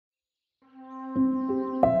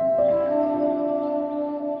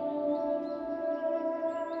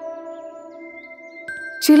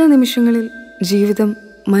ചില നിമിഷങ്ങളിൽ ജീവിതം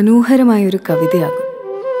മനോഹരമായൊരു കവിതയാകും.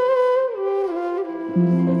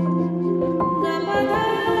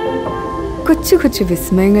 കൊച്ചു കൊച്ചു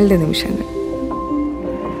വിസ്മയങ്ങളുടെ നിമിഷങ്ങൾ,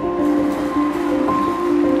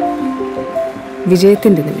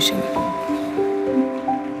 വിജയത്തിന്റെ നിമിഷങ്ങൾ,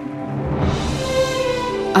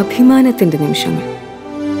 അഭിമാനത്തിന്റെ നിമിഷങ്ങൾ.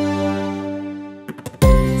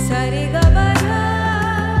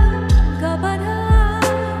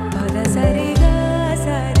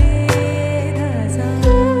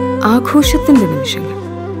 ആഘോഷത്തിന്റെ നിമിഷങ്ങൾ,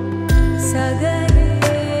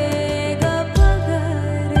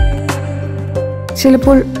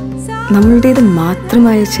 ചിലപ്പോൾ നമ്മളുടേത്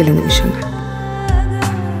മാത്രമായ ചില നിമിഷങ്ങൾ.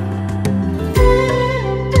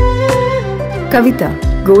 കവിത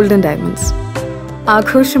ഗോൾഡൻ ഡയമണ്ട്സ്.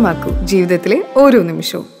 ആഘോഷമാക്കൂ ജീവിതത്തിലെ ഓരോ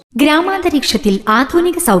നിമിഷവും. ഗ്രാമാന്തരീക്ഷത്തിൽ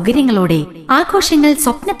ആധുനിക സൗകര്യങ്ങളോടെ ആഘോഷങ്ങൾ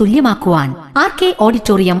സ്വപ്ന തുല്യമാക്കുവാൻ RK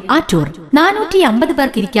ഓഡിറ്റോറിയം ആറ്റൂർ. 450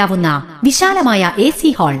 പേർക്ക് ഇരിക്കാവുന്ന വിശാലമായ AC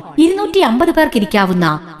ഹാൾ, 250 പേർക്ക് ഇരിക്കാവുന്ന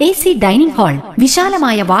AC ഡൈനിംഗ് ഹാൾ,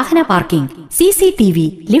 വിശാലമായ വാഹന parking, CCTV,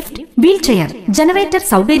 lift, wheelchair, generator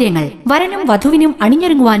സൗകര്യങ്ങൾ, വരനും വധുവിനും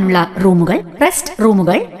അണിഞ്ഞൊരുങ്ങുവാനുള്ള റൂമുകൾ, റെസ്റ്റ്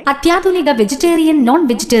റൂമുകൾ, അത്യാധുനിക വെജിറ്റേറിയൻ നോൺ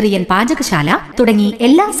വെജിറ്റേറിയൻ പാചകശാല തുടങ്ങി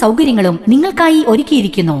എല്ലാ സൗകര്യങ്ങളും നിങ്ങൾക്കായി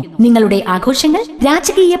ഒരുക്കിയിരിക്കുന്നു. നിങ്ങളുടെ ആഘോഷങ്ങൾ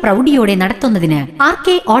രാജകീയ പ്രൗഢിയോടെ നടത്തുന്നതിന് RK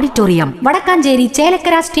auditorium, Vadakkanchery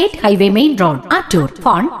Chelakkara state highway main road, Attoor.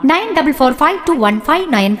 Phone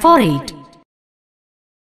 9445215948.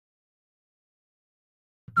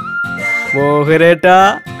 മോഹനേട്ടാ,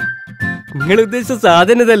 നിങ്ങൾ ഉദ്ദേശിച്ച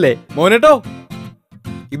സാധനം ഇതല്ലേ? മോനേട്ടോ,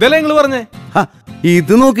 ഇതല്ലേ നിങ്ങൾ പറഞ്ഞേ?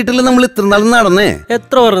 ഇത് നോക്കിട്ടല്ലേ നമ്മൾ ഇത്ര നാൾ നടന്നേ.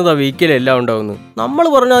 എത്ര പറഞ്ഞതാ വീക്കിൽ എല്ലാം ഉണ്ടാവുന്നു? നമ്മൾ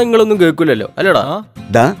പറഞ്ഞാ നിങ്ങളൊന്നും കേൾക്കൂലല്ലോ, അല്ലടാ?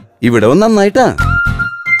 ഡാ, ഇവിടെ നന്നായിട്ടാ.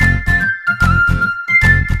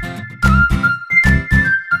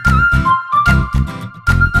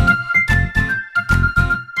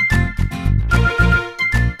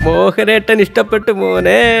 മോഹനേട്ടൻ ഇഷ്ടപ്പെട്ടു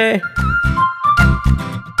മോനെ.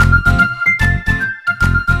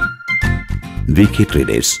 VK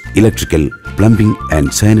traders, electrical, plumbing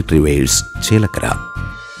and sanitary wears, Chelakkara.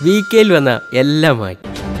 വീക്കയിൽ വന്ന എല്ലാമായി.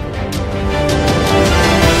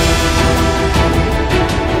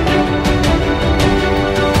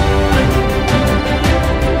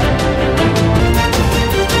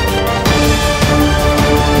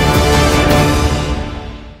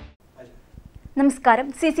 നമസ്കാരം,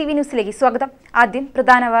 CCV ന്യൂസിലേക്ക് സ്വാഗതം. ആദ്യം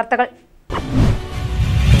പ്രധാന വാർത്തകൾ.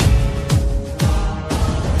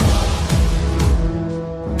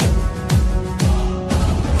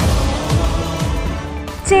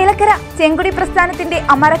 ചേലക്കര ചെങ്കുടി പ്രസ്ഥാനത്തിന്റെ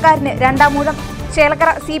അമരക്കാരന് രണ്ടാം ഊഴം. ചേലക്കര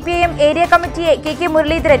CPIM ഏരിയ കമ്മിറ്റിയെ KK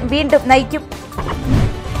മുരളീധരൻ വീണ്ടും നയിക്കും.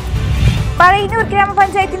 പഴയന്നൂർ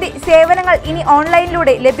ഗ്രാമപഞ്ചായത്തിന്റെ സേവനങ്ങൾ ഇനി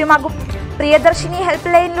ഓൺലൈനിലൂടെ ലഭ്യമാകും. പ്രിയദർശിനി ഹെൽപ്പ്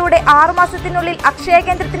ലൈനിലൂടെ 6 മാസത്തിനുള്ളിൽ അക്ഷയ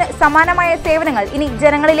കേന്ദ്രത്തിന് സമാനമായ സേവനങ്ങൾ ഇനി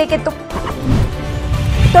ജനങ്ങളിലേക്കെത്തും.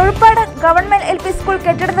 തൊഴുപ്പാട് ഗവൺമെന്റ് LP സ്കൂൾ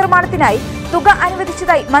കെട്ടിട നിർമ്മാണത്തിനായി തുക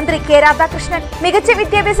അനുവദിച്ചതായി മന്ത്രി K രാധാകൃഷ്ണൻ. മികച്ച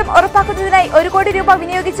വിദ്യാഭ്യാസം ഉറപ്പാക്കുന്നതിനായി 1 കോടി രൂപ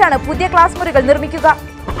വിനിയോഗിച്ചാണ് പുതിയ ക്ലാസ് മുറികൾ നിർമ്മിക്കുക.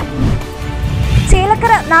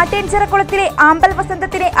 ചേലക്കര നാട്യഞ്ചിറ കുളത്തിലെ ആമ്പൽ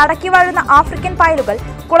വസന്തത്തിനെ അടക്കി വാഴുന്ന ആഫ്രിക്കൻ പായലുകൾ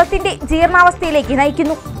കുളത്തിന്റെ ജീർണാവസ്ഥയിലേക്ക്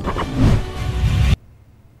നയിക്കുന്നു.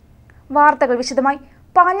 വാർത്തകൾ വിശദമായി.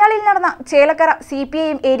 പാഞ്ഞാളിൽ നടന്ന ചേലക്കര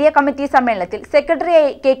CPIM ഏരിയ കമ്മിറ്റി സമ്മേളനത്തിൽ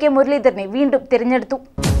സെക്രട്ടറിയായി KK മുരളീധരനെ വീണ്ടും തിരഞ്ഞെടുത്തു.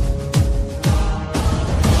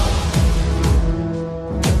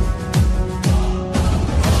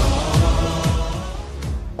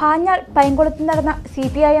 പാഞ്ഞാൾ പൈങ്കുളത്ത് നടന്ന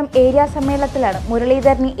CPIM ഏരിയ സമ്മേളനത്തിലാണ്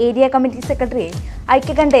മുരളീധരനെ ഏരിയ കമ്മിറ്റി സെക്രട്ടറിയായി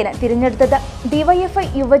ഐക്യകണ്ഠേന തിരഞ്ഞെടുത്തത്. DYFI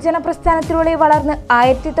യുവജന പ്രസ്ഥാനത്തിലൂടെ വളർന്ന്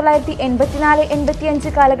 1984-85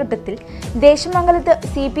 കാലഘട്ടത്തിൽ ദേശമംഗലത്ത്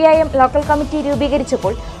CPIM ലോക്കൽ കമ്മിറ്റി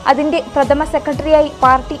രൂപീകരിച്ചപ്പോൾ അതിന്റെ പ്രഥമ സെക്രട്ടറിയായി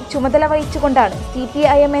പാർട്ടി ചുമതല വഹിച്ചുകൊണ്ടാണ്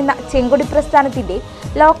CPIM എന്ന ചെങ്കൊടി പ്രസ്ഥാനത്തിന്റെ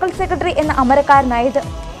ലോക്കൽ സെക്രട്ടറി എന്ന അമരക്കാരനായത്.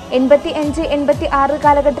 85-86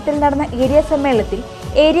 കാലഘട്ടത്തിൽ നടന്ന ഏരിയ സമ്മേളനത്തിൽ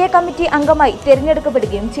ഏരിയ കമ്മിറ്റി അംഗമായി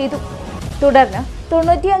തിരഞ്ഞെടുക്കപ്പെടുകയും ചെയ്തു. തുടർന്ന്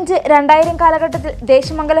 95-2000 കാലഘട്ടത്തിൽ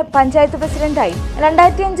ദേശമംഗലം പഞ്ചായത്ത് പ്രസിഡന്റായും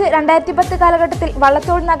 2005-2010 കാലഘട്ടത്തിൽ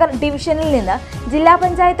വള്ളത്തോൾ നഗർ ഡിവിഷനിൽ നിന്ന് ജില്ലാ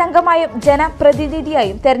പഞ്ചായത്ത് അംഗമായും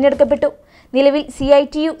ജനപ്രതിനിധിയായും തെരഞ്ഞെടുക്കപ്പെട്ടു. നിലവിൽ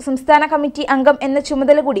CITU സംസ്ഥാന കമ്മിറ്റി അംഗം എന്ന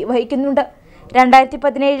ചുമതല കൂടി വഹിക്കുന്നുണ്ട്.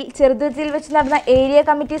 2017 ചെറുതുരുത്തിയിൽ വെച്ച് നടന്ന ഏരിയ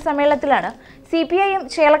കമ്മിറ്റി സമ്മേളനത്തിലാണ് CPIM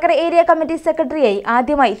ചേലക്കര ഏരിയ കമ്മിറ്റി സെക്രട്ടറിയായി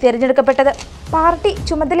ആദ്യമായി തിരഞ്ഞെടുക്കപ്പെട്ടത്. പാർട്ടി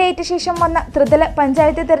ചുമതലയേറ്റ ശേഷം വന്ന ത്രിതല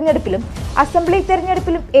പഞ്ചായത്ത് തെരഞ്ഞെടുപ്പിലും അസംബ്ലി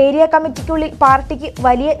തെരഞ്ഞെടുപ്പിലും ഏരിയ കമ്മിറ്റിക്കുള്ളിൽ പാർട്ടിക്ക്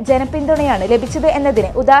വലിയ ജനപിന്തുണയാണ് ലഭിച്ചത് എന്നതിന്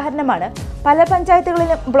ഉദാഹരണമാണ് പല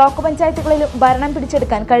പഞ്ചായത്തുകളിലും ബ്ലോക്ക് പഞ്ചായത്തുകളിലും ഭരണം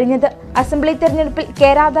പിടിച്ചെടുക്കാൻ കഴിഞ്ഞത്. അസംബ്ലി തെരഞ്ഞെടുപ്പിൽ K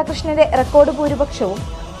രാധാകൃഷ്ണന്റെ റെക്കോർഡ് ഭൂരിപക്ഷവും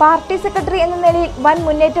പാർട്ടി സെക്രട്ടറി എന്ന നിലയിൽ വൻ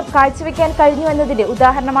മുന്നേറ്റം കാഴ്ചവെക്കാൻ കഴിഞ്ഞു എന്നതിന്റെ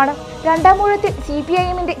ഉദാഹരണമാണ്. രണ്ടാം ഊഴത്തിൽ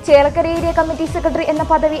CPIMന്റെ ചേലക്കര ഏരിയ കമ്മിറ്റി സെക്രട്ടറി എന്ന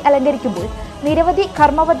പദവി അലങ്കരിക്കുമ്പോൾ നിരവധി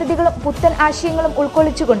കർമ്മപദ്ധതികളും പുത്തൻ ആശയങ്ങളും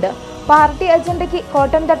ഉൾക്കൊള്ളിച്ചുകൊണ്ട് പാർട്ടി അജണ്ടയ്ക്ക്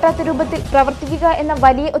കോട്ടം തട്ടാത്ത രൂപത്തിൽ പ്രവർത്തിക്കുക എന്ന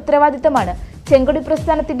വലിയ ഉത്തരവാദിത്തമാണ് ചെങ്കൊടി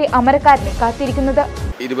പ്രസ്ഥാനത്തിന്റെ അമരക്കാരനെ കാത്തിരിക്കുന്നത്.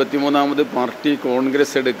 23ാമത് പാർട്ടി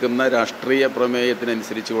കോൺഗ്രസ് എടുക്കുന്ന രാഷ്ട്രീയ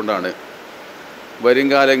പ്രമേയത്തിനനുസരിച്ചുകൊണ്ടാണ് വരും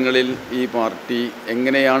കാലങ്ങളിൽ ഈ പാർട്ടി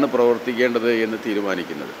എങ്ങനെയാണ് പ്രവർത്തിക്കേണ്ടത് എന്ന്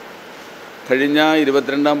തീരുമാനിക്കുന്നത്. കഴിഞ്ഞ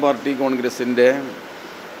 22ാം പാർട്ടി കോൺഗ്രസിൻ്റെ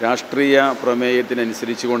രാഷ്ട്രീയ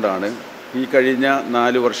പ്രമേയത്തിനനുസരിച്ചുകൊണ്ടാണ് ഈ കഴിഞ്ഞ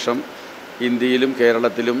 4 വർഷം ഇന്ത്യയിലും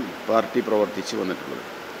കേരളത്തിലും പാർട്ടി പ്രവർത്തിച്ചു വന്നിട്ടുള്ളത്.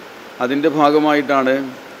 അതിൻ്റെ ഭാഗമായിട്ടാണ്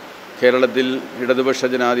കേരളത്തിൽ ഇടതുപക്ഷ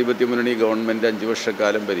ജനാധിപത്യ മുന്നണി ഗവൺമെൻറ് 5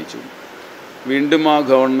 വർഷക്കാലം ഭരിച്ചു. വീണ്ടും ആ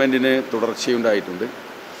ഗവൺമെൻറ്റിന് തുടർച്ചയുണ്ടായിട്ടുണ്ട്.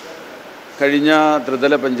 കഴിഞ്ഞ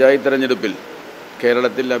ത്രിതല പഞ്ചായത്ത് തെരഞ്ഞെടുപ്പിൽ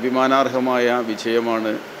കേരളത്തിൽ അഭിമാനാർഹമായ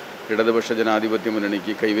വിജയമാണ് ഇടതുപക്ഷ ജനാധിപത്യ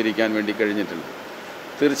മുന്നണിക്ക് കൈവരിക്കാൻ വേണ്ടി കഴിഞ്ഞിട്ടുള്ളത്.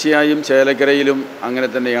 തീർച്ചയായും ചേലക്കരയിലും അങ്ങനെ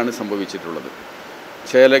തന്നെയാണ് സംഭവിച്ചിട്ടുള്ളത്.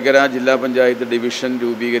 ചേലക്കര ജില്ലാ പഞ്ചായത്ത് ഡിവിഷൻ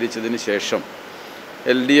രൂപീകരിച്ചതിന് ശേഷം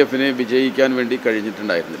LDFന് വിജയിക്കാൻ വേണ്ടി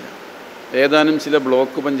കഴിഞ്ഞിട്ടുണ്ടായിരുന്നില്ല. ഏതാനും ചില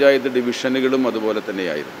ബ്ലോക്ക് പഞ്ചായത്ത് ഡിവിഷനുകളും അതുപോലെ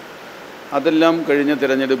തന്നെയായിരുന്നു. അതെല്ലാം കഴിഞ്ഞ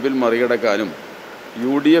തിരഞ്ഞെടുപ്പിൽ മറികടക്കാനും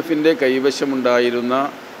UDFൻ്റെ കൈവശമുണ്ടായിരുന്ന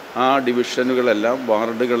ആ ഡിവിഷനുകളെല്ലാം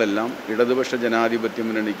വാർഡുകളെല്ലാം ഇടതുപക്ഷ ജനാധിപത്യ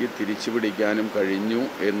മുന്നണിക്ക് തിരിച്ചു പിടിക്കാനും കഴിഞ്ഞു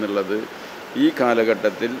എന്നുള്ളത് ഈ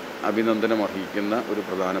കാലഘട്ടത്തിൽ അഭിനന്ദനമർഹിക്കുന്ന ഒരു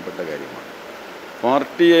പ്രധാനപ്പെട്ട കാര്യമാണ്.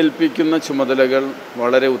 പാർട്ടി ഏൽപ്പിക്കുന്ന ചുമതലകൾ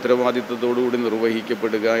വളരെ ഉത്തരവാദിത്വത്തോടുകൂടി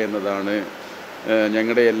നിർവഹിക്കപ്പെടുക എന്നതാണ്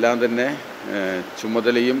ഞങ്ങളുടെ എല്ലാം തന്നെ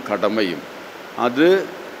ചുമതലയും കടമയും. അത്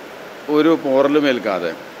ഒരു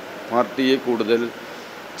പോറലുമേൽക്കാതെ പാർട്ടിയെ കൂടുതൽ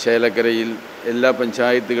ചേലക്കരയിൽ എല്ലാ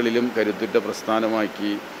പഞ്ചായത്തുകളിലും കരുത്തുറ്റ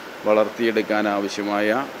പ്രസ്ഥാനമാക്കി വളർത്തിയെടുക്കാൻ ആവശ്യമായ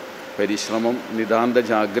പരിശ്രമം നിതാന്ത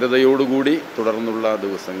ജാഗ്രതയോടുകൂടി തുടർന്നുള്ള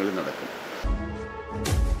ദിവസങ്ങളിൽ നടക്കും.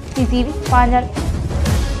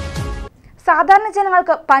 സാധാരണ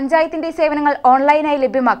ജനങ്ങൾക്ക് പഞ്ചായത്തിന്റെ സേവനങ്ങൾ ഓൺലൈനായി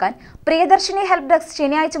ലഭ്യമാക്കാൻ പ്രിയദർശിനി ഹെൽപ്പ് ഡെസ്ക്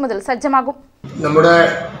ശനിയാഴ്ച മുതൽ സജ്ജമാകും. നമ്മുടെ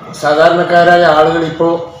സാധാരണക്കാരായ ആളുകൾ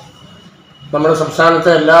ഇപ്പോൾ നമ്മുടെ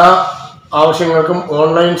സംസ്ഥാനത്തെ എല്ലാ ആവശ്യങ്ങൾക്കും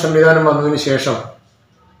ഓൺലൈൻ സംവിധാനം വന്നതിന് ശേഷം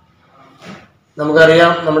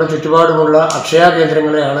നമുക്കറിയാം, നമ്മുടെ ചുറ്റുപാടുമുള്ള അക്ഷയ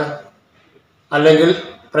കേന്ദ്രങ്ങളെയാണ് അല്ലെങ്കിൽ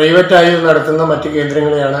പ്രൈവറ്റായി നടത്തുന്ന മറ്റ്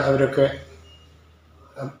കേന്ദ്രങ്ങളെയാണ് അവരൊക്കെ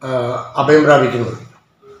അഭയം പ്രാപിക്കുന്നത്.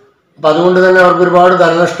 അപ്പം അതുകൊണ്ട് തന്നെ അവർക്ക് ഒരുപാട്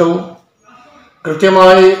ധനനഷ്ടവും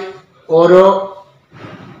കൃത്യമായി ഓരോ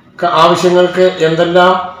ആവശ്യങ്ങൾക്ക്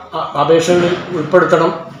എന്തെല്ലാം അപേക്ഷകളിൽ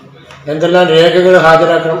ഉൾപ്പെടുത്തണം, എന്തെല്ലാം രേഖകൾ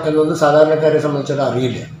ഹാജരാക്കണം എന്നൊന്നും സാധാരണക്കാരെ സംബന്ധിച്ചിട്ട്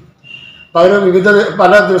അറിയില്ല. അപ്പോൾ അവർ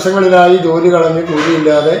പല ദിവസങ്ങളിലായി ജോലി കളഞ്ഞ്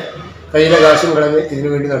കൂലിയില്ലാതെ കയ്യിലെ കാശും കളഞ്ഞ് ഇതിനു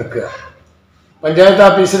വേണ്ടി നടക്കുക. പഞ്ചായത്ത്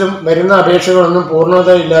ഓഫീസിലും വരുന്ന അപേക്ഷകളൊന്നും പൂർണ്ണത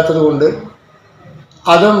ഇല്ലാത്തതുകൊണ്ട്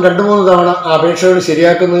അതും 2-3 തവണ അപേക്ഷകൾ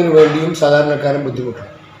ശരിയാക്കുന്നതിന് വേണ്ടിയും സാധാരണക്കാരൻ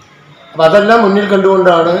ബുദ്ധിമുട്ടുണ്ട്. അപ്പം അതെല്ലാം മുന്നിൽ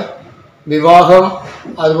കണ്ടുകൊണ്ടാണ് വിവാഹം,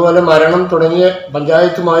 അതുപോലെ മരണം തുടങ്ങിയ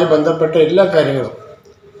പഞ്ചായത്തുമായി ബന്ധപ്പെട്ട എല്ലാ കാര്യങ്ങളും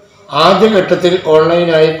ആദ്യഘട്ടത്തിൽ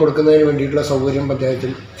ഓൺലൈനായി കൊടുക്കുന്നതിന് വേണ്ടിയിട്ടുള്ള സൗകര്യം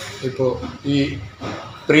പഞ്ചായത്തിൽ ഇപ്പോൾ ഈ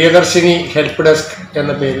പ്രിയദർശിനി ഹെൽപ്പ് ഡെസ്ക്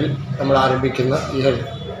എന്ന പേരിൽ നമ്മൾ ആരംഭിക്കുന്ന ഈ ഹെൽപ്പ്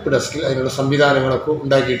ഡെസ്കിൽ അതിനുള്ള സംവിധാനങ്ങളൊക്കെ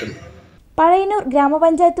ഉണ്ടാക്കിയിട്ടുണ്ട്. പഴയന്നൂർ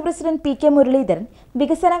ഗ്രാമപഞ്ചായത്ത് പ്രസിഡന്റ് PK മുരളീധരൻ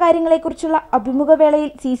വികസന കാര്യങ്ങളെക്കുറിച്ചുള്ള അഭിമുഖവേളയിൽ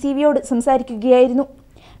CCVയോട് സംസാരിക്കുകയായിരുന്നു.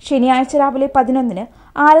 ശനിയാഴ്ച രാവിലെ 11-ന്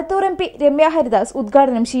ആലത്തൂർ MP രമ്യ ഹരിദാസ്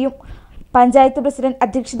ഉദ്ഘാടനം ചെയ്യും. പഞ്ചായത്ത് പ്രസിഡന്റ്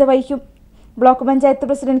അധ്യക്ഷത വഹിക്കും. Block panchayat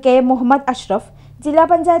president KM Muhammad Ashraf, ജില്ലാ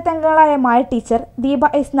പഞ്ചായത്ത് അംഗങ്ങളായ മായ ടീച്ചർ, ദീപ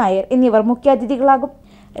S നായർ എന്നിവർ മുഖ്യാതിഥികളാകും.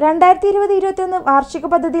 2020-21 വാർഷിക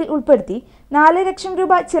പദ്ധതിയിൽ ഉൾപ്പെടുത്തി 4 ലക്ഷം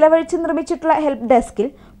രൂപ ചിലവഴിച്ച് നിർമ്മിച്ചിട്ടുള്ള ഹെൽപ്പ് ഡെസ്കിൽ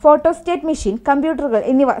ഫോട്ടോസ്റ്റേറ്റ് മെഷീൻ, കമ്പ്യൂട്ടറുകൾ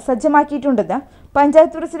എന്നിവ സജ്ജമാക്കിയിട്ടുണ്ടെന്ന്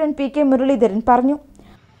പഞ്ചായത്ത് പ്രസിഡന്റ് PK മുരളീധരൻ പറഞ്ഞു.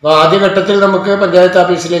 ആദ്യഘട്ടത്തിൽ നമുക്ക് പഞ്ചായത്ത്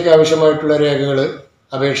ഓഫീസിലേക്ക് ആവശ്യമായിട്ടുള്ള രേഖകൾ,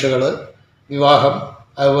 അപേക്ഷകൾ, വിവാഹം,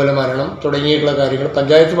 അതുപോലെ മരണം തുടങ്ങിയിട്ടുള്ള കാര്യങ്ങൾ,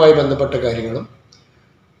 പഞ്ചായത്തുമായി ബന്ധപ്പെട്ട കാര്യങ്ങളും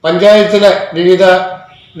പഞ്ചായത്തിലെ വിവിധ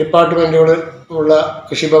ഡിപ്പാർട്ട്മെൻറ്റുകൾ ഉള്ള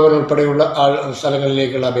കൃഷിഭവൻ ഉൾപ്പെടെയുള്ള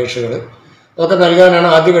സ്ഥലങ്ങളിലേക്കുള്ള അപേക്ഷകൾ അതൊക്കെ നൽകാനാണ്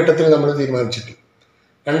ആദ്യഘട്ടത്തിൽ നമ്മൾ തീരുമാനിച്ചിട്ടുള്ളത്.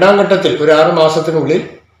 രണ്ടാം ഘട്ടത്തിൽ ഒരു 6 മാസത്തിനുള്ളിൽ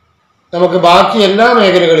നമുക്ക് ബാക്കി എല്ലാ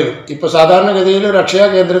മേഖലകളിലും ഇപ്പോൾ സാധാരണഗതിയിൽ ഒരു അക്ഷയ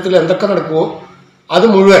കേന്ദ്രത്തിൽ എന്തൊക്കെ നടക്കുമോ അത്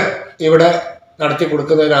മുഴുവൻ ഇവിടെ നടത്തി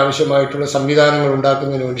കൊടുക്കുന്നതിനാവശ്യമായിട്ടുള്ള സംവിധാനങ്ങൾ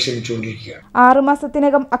ഉണ്ടാക്കുന്നതിന് വേണ്ടി ശ്രമിച്ചുകൊണ്ടിരിക്കുകയാണ്. 6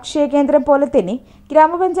 മാസത്തിനകം അക്ഷയ കേന്ദ്രം പോലെ തന്നെ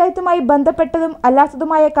ഗ്രാമപഞ്ചായത്തുമായി ബന്ധപ്പെട്ടതും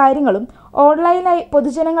അല്ലാത്തതുമായ കാര്യങ്ങളും ഓൺലൈനായി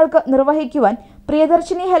പൊതുജനങ്ങൾക്ക് നിർവഹിക്കുവാൻ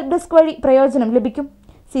പ്രിയദർശിനി ഹെൽപ്പ് ഡെസ്ക് വഴി പ്രയോജനം ലഭിക്കും.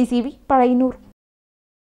 CCV പഴയന്നൂർ.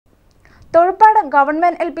 തൊഴുപ്പാട്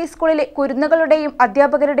ഗവൺമെന്റ് LP സ്കൂളിലെ കുരുന്നുകളുടെയും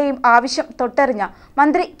അധ്യാപകരുടെയും ആവശ്യം തൊട്ടറിഞ്ഞ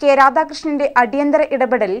മന്ത്രി K രാധാകൃഷ്ണന്റെ അടിയന്തര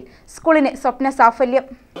ഇടപെടലിൽ സ്കൂളിന് സ്വപ്ന സാഫല്യം.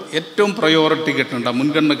 ഏറ്റവും പ്രയോറിറ്റി കിട്ടേണ്ട,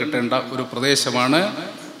 മുൻഗണന കിട്ടേണ്ട ഒരു പ്രദേശമാണ്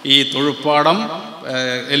ഈ തൊഴുപ്പാടം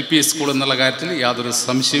LP സ്കൂൾ എന്നുള്ള കാര്യത്തിൽ യാതൊരു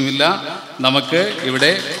സംശയവുമില്ല. നമുക്ക്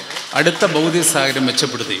ഇവിടെ അടുത്ത ഭൗതിക സാഹചര്യം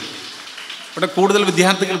മെച്ചപ്പെടുത്തുകയും ഇവിടെ കൂടുതൽ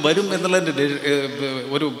വിദ്യാർത്ഥികൾ വരും എന്നുള്ളതിൻ്റെ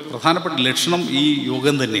ഒരു പ്രധാനപ്പെട്ട ലക്ഷണം ഈ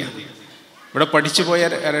യോഗം തന്നെയാണ്. ഇവിടെ പഠിച്ചു പോയ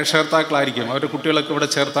രക്ഷകർത്താക്കളായിരിക്കും അവരുടെ കുട്ടികളൊക്കെ ഇവിടെ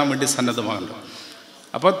ചേർത്താൻ വേണ്ടി സന്നദ്ധമാകുന്നത്.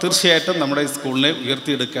 അപ്പോൾ തീർച്ചയായിട്ടും നമ്മുടെ സ്കൂളിനെ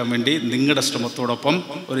ഉയർത്തിയെടുക്കാൻ വേണ്ടി നിങ്ങളുടെ ശ്രമത്തോടൊപ്പം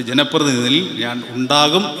ഒരു ജനപ്രതിനിധിയിൽ ഞാൻ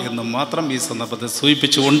ഉണ്ടാകും എന്ന് മാത്രം ഈ സന്ദർഭത്തിൽ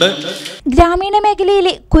സൂചിപ്പിച്ചുകൊണ്ട് ഗ്രാമീണ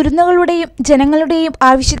മേഖലയിലെ കുരുന്നുകളുടെയും ജനങ്ങളുടെയും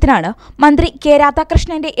ആവശ്യത്തിനാണ് മന്ത്രി കെ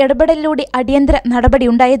രാധാകൃഷ്ണന്റെ ഇടപെടലിലൂടെ അടിയന്തര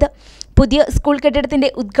നടപടിയുണ്ടായത്. പുതിയ സ്കൂൾ കെട്ടിടത്തിന്റെ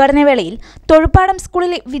ഉദ്ഘാടന വേളയിൽ തൊഴുപ്പാടം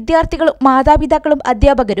സ്കൂളിലെ വിദ്യാർത്ഥികളും മാതാപിതാക്കളും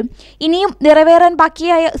അധ്യാപകരും ഇനിയും നിറവേറാൻ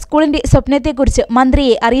ബാക്കിയായ സ്കൂളിന്റെ സ്വപ്നത്തെക്കുറിച്ച്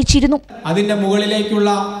മന്ത്രിയെ അറിയിച്ചിരുന്നു. അതിന്റെ മുകളിലേക്കുള്ള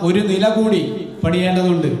ഒരു നില കൂടി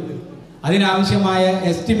പണിയേണ്ടതുണ്ട്. അതിനാവശ്യമായ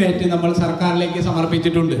എസ്റ്റിമേറ്റ് നമ്മൾ സർക്കാരിലേക്ക്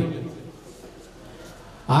സമർപ്പിച്ചിട്ടുണ്ട്.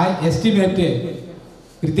 ആ എസ്റ്റിമേറ്റ്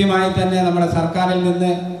കൃത്യമായി തന്നെ നമ്മുടെ സർക്കാരിൽ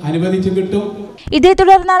നിന്ന് അനുവദിച്ചു കിട്ടും. ഇതേ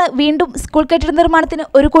തുടർന്നാണ് വീണ്ടും സ്കൂൾ കെട്ടിട നിർമ്മാണത്തിന്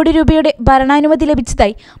 1 കോടി രൂപയുടെ ഭരണാനുമതി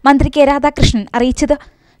ലഭിച്ചതായി മന്ത്രി കെ രാധാകൃഷ്ണൻ അറിയിച്ചത്.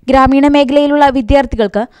 ഗ്രാമീണ മേഖലയിലുള്ള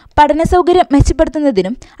വിദ്യാർത്ഥികൾക്ക് പഠന സൗകര്യം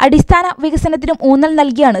മെച്ചപ്പെടുത്തുന്നതിനും അടിസ്ഥാന വികസനത്തിനും ഊന്നൽ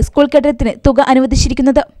നൽകിയാണ് സ്കൂൾ കെട്ടിടത്തിന് തുക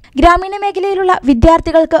അനുവദിച്ചിരിക്കുന്നത്. ഗ്രാമീണ മേഖലയിലുള്ള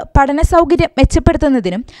വിദ്യാർത്ഥികൾക്ക് പഠന സൗകര്യം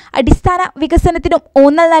മെച്ചപ്പെടുത്തുന്നതിനും അടിസ്ഥാന വികസനത്തിനും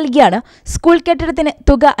ഊന്നൽ നൽകിയാണ് സ്കൂൾ കെട്ടിടത്തിന്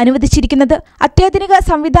തുക അനുവദിച്ചിരിക്കുന്നത്. അത്യാധുനിക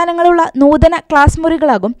സംവിധാനങ്ങളുള്ള നൂതന ക്ലാസ്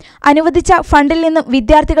മുറികളാകും അനുവദിച്ച ഫണ്ടിൽ നിന്നും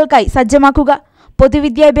വിദ്യാർത്ഥികൾക്കായി സജ്ജമാക്കുക.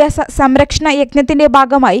 പൊതുവിദ്യാഭ്യാസ സംരക്ഷണ യജ്ഞത്തിന്റെ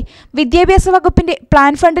ഭാഗമായി വിദ്യാഭ്യാസ വകുപ്പിന്റെ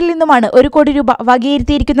പ്ലാൻ ഫണ്ടിൽ നിന്നുമാണ് 1 കോടി രൂപ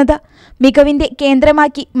വകയിരുത്തിയിരിക്കുന്നത്. മികവിന്റെ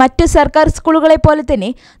കേന്ദ്രമാക്കി മറ്റു സർക്കാർ സ്കൂളുകളെ പോലെ തന്നെ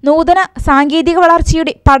നൂതന സാങ്കേതിക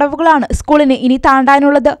വളർച്ചയുടെ പടവുകളാണ് സ്കൂളിന് ഇനി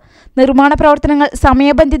താണ്ടാനുള്ളത്. നിർമ്മാണ പ്രവർത്തനങ്ങൾ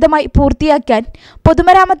സമയബന്ധിതമായി പൂർത്തിയാക്കാൻ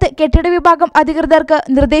പൊതുമരാമത്ത് കെട്ടിട വിഭാഗം അധികൃതർക്ക്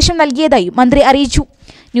നിർദ്ദേശം നൽകിയതായി മന്ത്രി അറിയിച്ചു.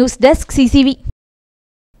 News desk CCV.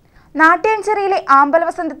 നാട്യാഞ്ചേരിയിലെ ആമ്പൽ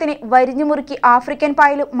വസന്തത്തിന് വരിഞ്ഞുമുറുക്കി ആഫ്രിക്കൻ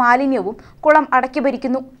പായലും മാലിന്യവും കുളം അടക്കി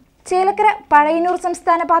ഭരിക്കുന്നു. ചേലക്കര പഴയന്നൂർ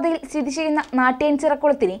സംസ്ഥാന പാതയിൽ സ്ഥിതി ചെയ്യുന്ന നാട്യാഞ്ചിറ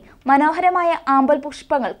കുളത്തിനെ മനോഹരമായ ആമ്പൽ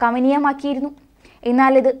പുഷ്പങ്ങൾ കമനീയമാക്കിയിരുന്നു.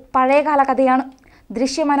 എന്നാൽ ഇത് പഴയകാല കഥയാണ്.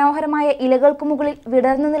 ദൃശ്യമനോഹരമായ ഇലകൾക്ക് മുകളിൽ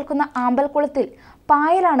വിടർന്നു നിൽക്കുന്ന ആമ്പൽ കുളത്തിൽ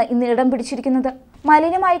പായലാണ് ഇന്ന് ഇടം പിടിച്ചിരിക്കുന്നത്.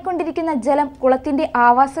 മലിനമായിക്കൊണ്ടിരിക്കുന്ന ജലം കുളത്തിന്റെ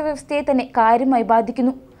ആവാസ വ്യവസ്ഥയെ തന്നെ കാര്യമായി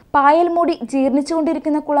ബാധിക്കുന്നു. പായൽ മൂടി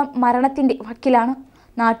ജീർണിച്ചുകൊണ്ടിരിക്കുന്ന കുളം മരണത്തിന്റെ വക്കിലാണ്.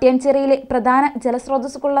 നാട്യാഞ്ചിറയിലെ പ്രധാന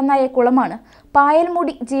ജലസ്രോതസ്സുകളിലൊന്നായ കുളമാണ് പായൽ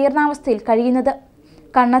മൂടി ജീർണാവസ്ഥയിൽ കഴിയുന്നത്.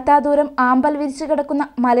 കണ്ണത്താ ദൂരം ആമ്പൽ വിരിച്ചു കിടക്കുന്ന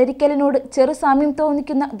മലരിക്കലിനോട് ചെറു സാമ്യം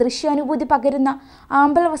തോന്നിക്കുന്ന ദൃശ്യാനുഭൂതി പകരുന്ന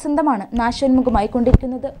ആമ്പൽ വസന്തമാണ് നാശോന്മുഖമായി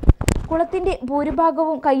കൊണ്ടിരിക്കുന്നത്. കുളത്തിന്റെ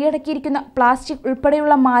ഭൂരിഭാഗവും കൈയടക്കിയിരിക്കുന്ന പ്ലാസ്റ്റിക്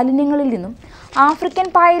ഉൾപ്പെടെയുള്ള മാലിന്യങ്ങളിൽ നിന്നും ആഫ്രിക്കൻ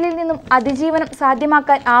പായലിൽ നിന്നും അതിജീവനം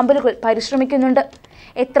സാധ്യമാക്കാൻ ആമ്പലുകൾ പരിശ്രമിക്കുന്നുണ്ട്.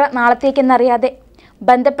 എത്ര നാളത്തേക്കെന്നറിയാതെ.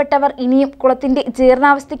 ബന്ധപ്പെട്ടവർ ഇനിയും കുളത്തിന്റെ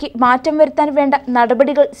ജീർണാവസ്ഥയ്ക്ക് മാറ്റം വരുത്താൻ വേണ്ട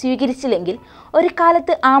നടപടികൾ സ്വീകരിച്ചില്ലെങ്കിൽ ഒരു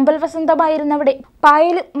കാലത്ത് ആമ്പൽ വസന്തമായിരുന്നവിടെ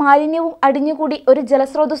പായലും മാലിന്യവും അടിഞ്ഞുകൂടി ഒരു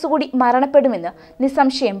ജലസ്രോതസ്സു കൂടി മരണപ്പെടുമെന്ന്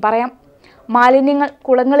നിസ്സംശയം പറയാം. മാലിന്യങ്ങൾ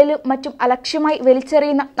കുളങ്ങളിലും മറ്റും അലക്ഷ്യമായി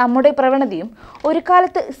വലിച്ചെറിയുന്ന നമ്മുടെ പ്രവണതയും ഒരു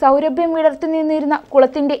കാലത്ത് സൗരഭ്യം വിടർത്തി നിന്നിരുന്ന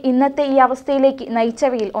കുളത്തിന്റെ ഇന്നത്തെ ഈ അവസ്ഥയിലേക്ക്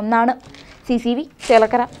നയിച്ചവയിൽ ഒന്നാണ്. CCV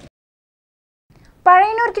ചേലക്കര.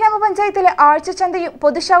 പഴയന്നൂർ ഗ്രാമപഞ്ചായത്തിലെ ആഴ്ചച്ചന്തയും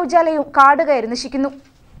പൊതുശൗചാലയവും കാടുകയറി നശിക്കുന്നു.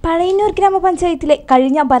 പഴയന്നൂർ ഗ്രാമപഞ്ചായത്തിലെ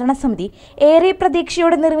കഴിഞ്ഞ ഭരണസമിതി ഏറെ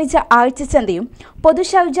പ്രതീക്ഷയോടെ നിർമ്മിച്ച ആഴ്ചച്ചന്തയും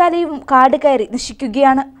പൊതുശൗചാലയവും കാടുകയറി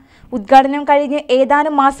നശിക്കുകയാണ്. ഉദ്ഘാടനം കഴിഞ്ഞ്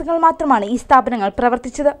ഏതാനും മാസങ്ങൾ മാത്രമാണ് ഈ സ്ഥാപനങ്ങൾ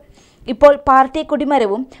പ്രവർത്തിച്ചത്. ഇപ്പോൾ പാർട്ടി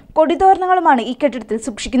കൊടിമരവും കൊടിതോരണങ്ങളുമാണ് ഈ കെട്ടിടത്തിൽ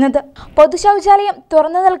സൂക്ഷിക്കുന്നത്. പൊതുശൗചാലയം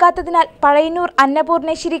തുറന്നു നൽകാത്തതിനാൽ പഴയന്നൂർ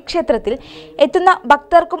അന്നപൂർണേശ്വരി ക്ഷേത്രത്തിൽ എത്തുന്ന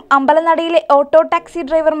ഭക്തർക്കും അമ്പലനടയിലെ ഓട്ടോ ടാക്സി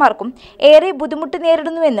ഡ്രൈവർമാർക്കും ഏറെ ബുദ്ധിമുട്ട്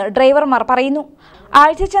നേരിടുന്നുവെന്ന് ഡ്രൈവർമാർ പറയുന്നു.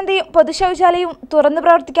 ആഴ്ചച്ചന്തയും പൊതുശൗചാലയവും തുറന്നു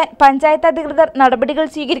പ്രവർത്തിക്കാൻ പഞ്ചായത്ത് അധികൃതർ നടപടികൾ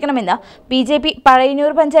സ്വീകരിക്കണമെന്ന് BJP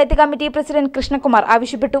Pazhayannur panchayat committee president Krishnakumar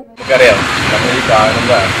ആവശ്യപ്പെട്ടു.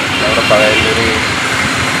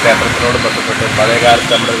 ക്ഷേത്രത്തിനോട് ബന്ധപ്പെട്ട്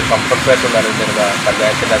പഴയകാലത്ത് നമ്മുടെ ഒരു കംഫർട്ടേഷൻ നൽകുന്ന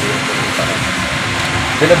പഞ്ചായത്തിൻ്റെ അധികാരത്തിൽ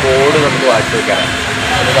ഇതിൻ്റെ ബോർഡ് നമുക്ക് വായിച്ചു വയ്ക്കാനാണ്.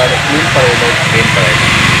 അതാണ് ക്ലീൻ പഴയുന്നത്, ക്ലീൻ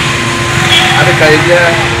പഴയുന്നത്. അത് കഴിഞ്ഞ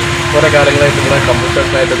കുറേ കാലങ്ങളായിട്ട് ഇവിടെ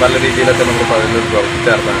കംഫർട്ടേഷനായിട്ട് നല്ല രീതിയിലൊക്കെ നമ്മൾ പഴയന്നൂർ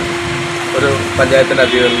പ്രവർത്തിച്ചാർന്നാണ് ഒരു പഞ്ചായത്തിൻ്റെ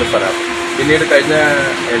അധികാരത്തിൽ പറയാം. പിന്നീട് കഴിഞ്ഞ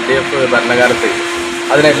LDF ഭരണകാലത്ത്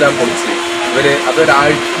അതിനെല്ലാം പൊളിച്ച് ഇവർ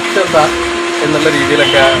അതൊരാഴ്ച എന്നുള്ള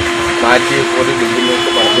രീതിയിലൊക്കെ മാറ്റി ഒരു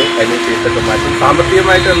ബിൽഡിങ്ങൾക്ക് പറഞ്ഞ് അതിന് ചെയ്തിട്ടൊക്കെ മാറ്റി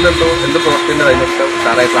സാമ്പത്തികമായിട്ട് എന്ത് പ്രവർത്തിൻ്റെ അതിനൊക്കെ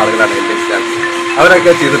ഉഷാറായിട്ടുള്ള ആളുകളാണ് LDF.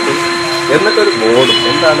 അവരൊക്കെ ചെയ്തിട്ടും എന്നിട്ടൊരു ബോർഡും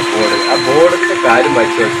എന്താണ് ബോർഡ്, ആ ബോർഡിൻ്റെ കാര്യം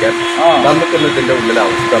വായിച്ചു വയ്ക്കാൻ നമുക്കിന്ന് ഇതിൻ്റെ ഉള്ളിലെ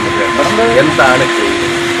അവസ്ഥ നമുക്ക് എന്താണ് ചെയ്യുന്നത്.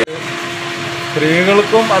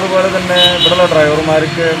 സ്ത്രീകൾക്കും അതുപോലെ തന്നെ ഇവിടെയുള്ള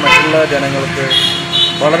ഡ്രൈവർമാർക്ക് മറ്റുള്ള ജനങ്ങൾക്ക്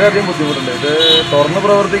വളരെയധികം ബുദ്ധിമുട്ടുണ്ട്. ഇത് തുറന്ന്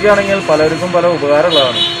പ്രവർത്തിക്കുകയാണെങ്കിൽ പലർക്കും പല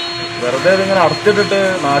ഉപകാരമുള്ളതാണ്. വെറുതെ ഇതിങ്ങനെ അടച്ചിട്ടിട്ട്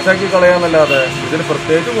നാശാക്കി കളയാന്നല്ലാതെ ഇതിന്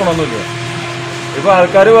പ്രത്യേകിച്ച് ഗുണമൊന്നുമില്ല. ഇപ്പോൾ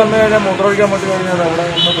ആൾക്കാർ വന്നു കഴിഞ്ഞാൽ മൂത്രമൊഴിക്കാൻ പറ്റി കഴിഞ്ഞാൽ അവിടെ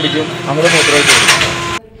ഒന്ന് പിടിക്കും, അങ്ങനെ മൂത്രമൊഴിച്ചു.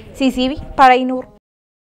 CCV പഴയന്നൂർ.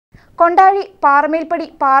 കൊണ്ടാഴി പാറമേൽപ്പടി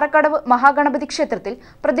പാറക്കടവ് മഹാഗണപതി ക്ഷേത്രത്തിൽ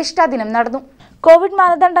പ്രതിഷ്ഠാദിനം നടന്നു. കോവിഡ്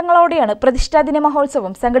മാനദണ്ഡങ്ങളോടെയാണ് പ്രതിഷ്ഠാദിന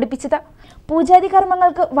മഹോത്സവം സംഘടിപ്പിച്ചത്. പൂജാതി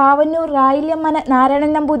കർമ്മങ്ങൾക്ക് വാവന്നൂർ റായില്യമ്മന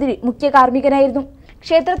നാരായണൻ നമ്പൂതിരി മുഖ്യ കാർമ്മികനായിരുന്നു.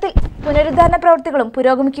 ക്ഷേത്രത്തിൽ പുനരുദ്ധാരണ പ്രവൃത്തികളും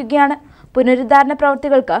പുരോഗമിക്കുകയാണ്. പുനരുദ്ധാരണ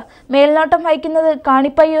പ്രവൃത്തികൾക്ക് മേൽനോട്ടം വഹിക്കുന്നത്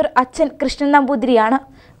കാണിപ്പയ്യൂർ അച്ഛൻ കൃഷ്ണൻ നമ്പൂതിരിയാണ്.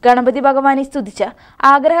 ഗണപതി ഭഗവാനെ സ്തുതിച്ച്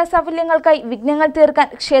ആഗ്രഹ സാഫല്യങ്ങൾക്കായി വിഘ്നങ്ങൾ തീർക്കാൻ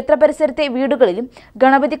ക്ഷേത്ര പരിസരത്തെ വീടുകളിലും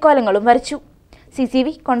ഗണപതി കോലങ്ങളും വരച്ചു. CCV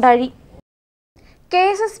Kondazhy.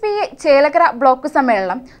 KSSPA Chelakkara block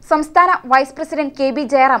സമ്മേളനം സംസ്ഥാന വൈസ് പ്രസിഡന്റ് KB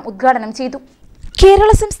ജയറാം ഉദ്ഘാടനം ചെയ്തു. കേരള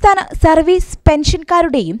സംസ്ഥാന സർവീസ്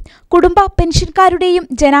പെൻഷൻകാരുടെയും കുടുംബ പെൻഷൻകാരുടെയും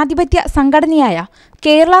ജനാധിപത്യ സംഘടനയായ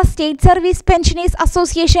Kerala state service pensioners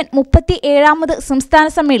association 37ാമത് സംസ്ഥാന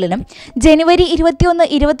സമ്മേളനം ജനുവരി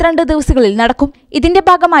 21-22 ദിവസങ്ങളിൽ നടക്കും. ഇതിന്റെ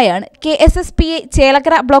ഭാഗമായാണ് KSSPA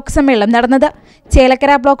ചേലക്കര ബ്ലോക്ക് സമ്മേളനം നടന്നത്.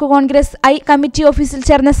 Chelakkara block Congress I committee ഓഫീസിൽ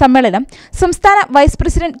ചേർന്ന സമ്മേളനം സംസ്ഥാന വൈസ്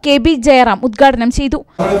പ്രസിഡന്റ് KB ജയറാം ഉദ്ഘാടനം ചെയ്തു.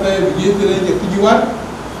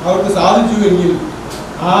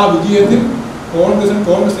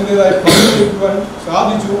 കോൺഗ്രസിൻ്റെതായ പങ്കുവയ്ക്കുവാൻ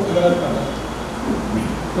സാധിച്ചു എന്നതാണ്.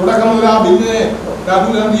 തുടക്കം മുതൽ ആ ബില്ലിനെ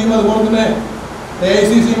രാഹുൽ ഗാന്ധിയും അതുപോലെ തന്നെ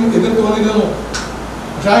AICCയും എതിർത്ത് വന്നിരുന്നു.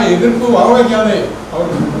 പക്ഷെ ആ എതിർപ്പ് വകവയ്ക്കാതെ അവർ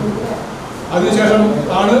അതിനുശേഷം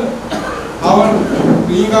ആണ് അവർ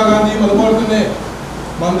പ്രിയങ്ക ഗാന്ധിയും അതുപോലെ തന്നെ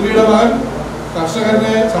മന്ത്രിയുടെ മകൻ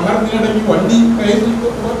കർഷകരുടെ സമരത്തിനിടയ്ക്ക് വണ്ടി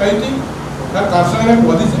കയറ്റി കർഷകരെ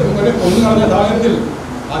കൊന്നു കളഞ്ഞ സാഹചര്യത്തിൽ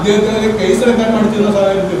അദ്ദേഹത്തിന് കേസെടുക്കാൻ പഠിച്ചിരുന്ന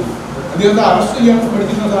സാഹചര്യത്തിൽ അദ്ദേഹത്തെ അറസ്റ്റ് ചെയ്യാൻ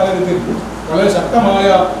പഠിക്കുന്ന സാഹചര്യത്തിൽ വളരെ ശക്തമായ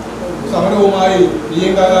സമരവുമായി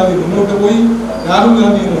പ്രിയങ്ക ഗാന്ധി മുന്നോട്ട് പോയി, രാഹുൽ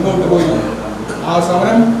ഗാന്ധി മുന്നോട്ട് പോയി. ആ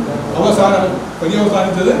സമരം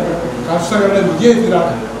പര്യവസാനിച്ചത് കർഷകരുടെ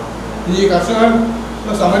വിജയത്തിലാണ്. ഈ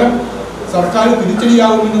കർഷകരുടെ സമരം സർക്കാർ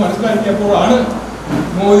തിരിച്ചടിയാവുമെന്ന് മനസ്സിലാക്കിയപ്പോഴാണ്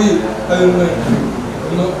മോദി അതിൽ നിന്ന്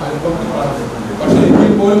ഒന്ന് അനുഭവപ്പെട്ടത്. പക്ഷേ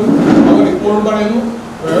എങ്കിൽ പോലും അവർ ഇപ്പോഴും പറയുന്നു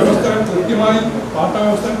വ്യവസ്ഥ കൃത്യമായി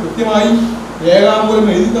പാട്ടവ്യവസ്ഥ കൃത്യമായി രേഖാമൂലം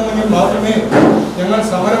എഴുതി തന്നെങ്കിൽ മാത്രമേ ഞങ്ങൾ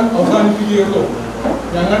സമരം അവസാനിപ്പിക്കുകയുള്ളൂ.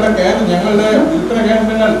 ഞങ്ങളുടെ വിൽപ്പന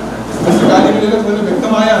കേന്ദ്രങ്ങൾ മറ്റു കാര്യങ്ങളിലൊക്കെ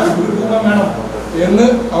വ്യക്തമായ ഒരു രൂപം വേണം എന്ന്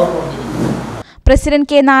അവർ പറഞ്ഞിരിക്കുന്നു. പ്രസിഡന്റ്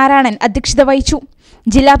K നാരായണൻ അധ്യക്ഷത വഹിച്ചു.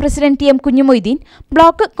 ജില്ലാ president TM Kunjumoideen,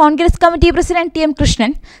 block Congress committee president TM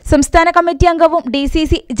Krishnan, സംസ്ഥാന കമ്മിറ്റി അംഗവും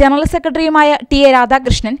DCC ജനറൽ സെക്രട്ടറിയുമായ TA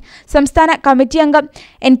രാധാകൃഷ്ണൻ, സംസ്ഥാന കമ്മിറ്റി അംഗം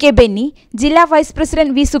NK ബെന്നി, ജില്ലാ vice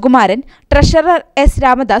president V Sukumaran, treasurer S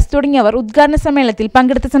Ramadas തുടങ്ങിയവർ ഉദ്ഘാടന സമ്മേളനത്തിൽ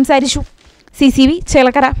പങ്കെടുത്ത് സംസാരിച്ചു. CCV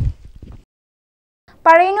ചേലക്കര.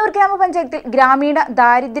 പഴയന്നൂർ ഗ്രാമപഞ്ചായത്തിൽ ഗ്രാമീണ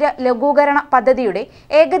ദാരിദ്ര്യ ലഘൂകരണ പദ്ധതിയുടെ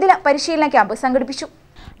ഏകദിന പരിശീലന ക്യാമ്പ് സംഘടിപ്പിച്ചു.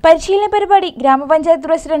 പരിശീലന പരിപാടി ഗ്രാമപഞ്ചായത്ത്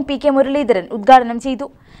പ്രസിഡന്റ് PK മുരളീധരൻ ഉദ്ഘാടനം ചെയ്തു.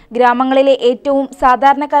 ഗ്രാമങ്ങളിലെ ഏറ്റവും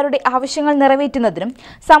സാധാരണക്കാരുടെ ആവശ്യങ്ങൾ നിറവേറ്റുന്നതിനും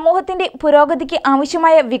സമൂഹത്തിന്റെ പുരോഗതിക്ക്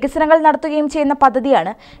ആവശ്യമായ വികസനങ്ങൾ നടത്തുകയും ചെയ്യുന്ന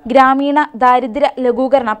പദ്ധതിയാണ് ഗ്രാമീണ ദാരിദ്ര്യ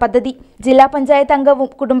ലഘൂകരണ പദ്ധതി. ജില്ലാ പഞ്ചായത്ത് അംഗവും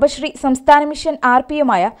കുടുംബശ്രീ സംസ്ഥാന mission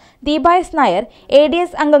RPയുമായ Deepa S Nair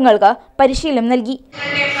ADS അംഗങ്ങൾക്ക് പരിശീലനം നൽകി.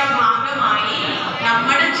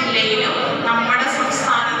 നമ്മുടെ ജില്ലയിലും നമ്മുടെ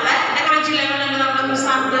സംസ്ഥാനത്ത് എത്ര ജില്ലകളുണ്ട്? നമ്മുടെ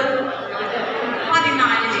സംസ്ഥാനത്ത്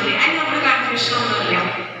 14 ജില്ല. അതിന് നമ്മുടെ കൺഫ്യൂഷനൊന്നുമില്ല.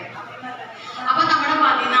 അപ്പൊ നമ്മുടെ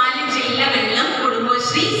 14 ജില്ലകളിലും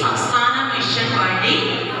കുടുംബശ്രീ സംസ്ഥാന മിഷൻ വഴി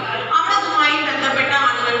അവിടത്തുമായി ബന്ധപ്പെട്ട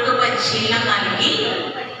ആളുകൾക്ക് പരിശീലനം നൽകി.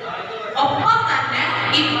 ഒപ്പം തന്നെ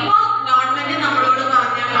ഇപ്പൊ ഗവൺമെന്റ് നമ്മളോട്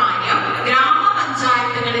പറഞ്ഞ കാര്യം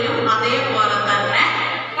ഗ്രാമപഞ്ചായത്തുകളിലും അതേപോലെ തന്നെ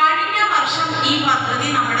കഴിഞ്ഞ വർഷം ഈ പദ്ധതി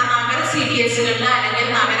നമ്മുടെ CDSകളിൽ അല്ലെങ്കിൽ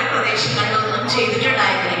നഗരപ്രദേശങ്ങളിലൊന്നും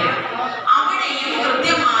ചെയ്തിട്ടുണ്ടായിരുന്നില്ല. അവിടെയും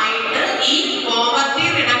കൃത്യമായിട്ട് ഈ പോവർട്ടി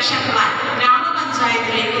റിഡക്ഷൻ പ്ലാൻ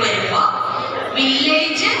ഗ്രാമപഞ്ചായത്തിലേക്ക് വരുമ്പോൾ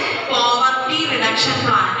വില്ലേജ് പോവർട്ടി റിഡക്ഷൻ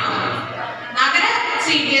പ്ലാനും നഗര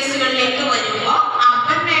CDSകളിലേക്ക് വരുമ്പോൾ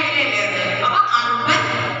അർബൻ മേഖലയിലേക്ക് അപ്പൊ അർബൻ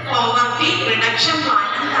പോവർട്ടി റിഡക്ഷൻ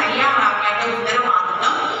പ്ലാനും തയ്യാറാക്കേണ്ട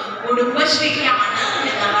ഉത്തരവാദിത്വം കുടുംബശ്രീക്കാണ്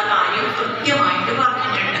എന്നുള്ള കാര്യം കൃത്യമായിട്ട്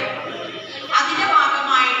പറഞ്ഞിട്ടുണ്ട്. അതിന്റെ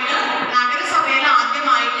ഭാഗമായിട്ട് നഗരസഭയിൽ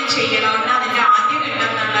ആദ്യമായിട്ട് ചെയ്യണമെന്ന് അതിന്റെ ആദ്യഘട്ടം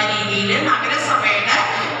എന്നുള്ള രീതിയിൽ നഗരസഭയുടെ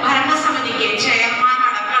ഭരണസമിതിക്ക് ചെയർമാൻ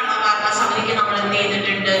അടക്കമുള്ള ഭരണസമിതിക്ക് നമ്മൾ എന്ത്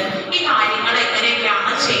ചെയ്തിട്ടുണ്ട്, ഈ കാര്യങ്ങൾ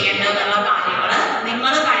എങ്ങനെയൊക്കെയാണ് ചെയ്യേണ്ടത് എന്നുള്ള കാര്യങ്ങൾ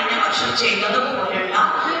നിങ്ങൾ കഴിഞ്ഞ വർഷം ചെയ്തതുപോലുള്ള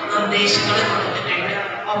നിർദ്ദേശങ്ങൾ കൊടുത്തിട്ടുണ്ട്.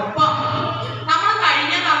 ഒപ്പം നമ്മൾ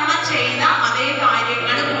കഴിഞ്ഞ തവണ ചെയ്ത അതേ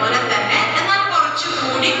കാര്യങ്ങൾ പോലെ തന്നെ എന്നാൽ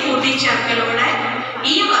കുറച്ചുകൂടി കൂട്ടിച്ചേർക്കലോടെ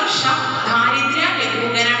ഈ വർഷം ദാരിദ്ര്യ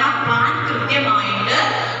ലഘൂകരണ പ്ലാൻ കൃത്യമായിട്ട്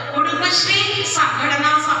കുടുംബശ്രീ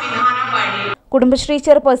സംഘടനാ സംവിധാനം വഴി കുടുംബശ്രീ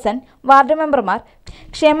ചെയർപേഴ്സൺ, വാർഡ് മെമ്പർമാർ,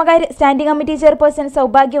 ക്ഷേമകാര്യ സ്റ്റാൻഡിംഗ് കമ്മിറ്റി ചെയർപേഴ്സൺ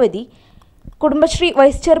സൗഭാഗ്യവതി, കുടുംബശ്രീ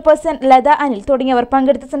വൈസ് ചെയർപേഴ്സൺ ലത അനിൽ തുടങ്ങിയവർ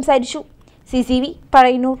പങ്കെടുത്ത് സംസാരിച്ചു. CCV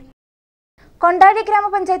പഴയന്നൂർ. കൊണ്ടാഴി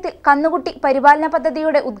ഗ്രാമപഞ്ചായത്തിൽ കന്നുകുട്ടി പരിപാലന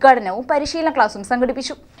പദ്ധതിയുടെ ഉദ്ഘാടനവും പരിശീലന ക്ലാസും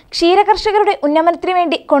സംഘടിപ്പിച്ചു. ക്ഷീരകർഷകരുടെ ഉന്നമനത്തിനു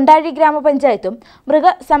വേണ്ടി കൊണ്ടാഴി ഗ്രാമപഞ്ചായത്തും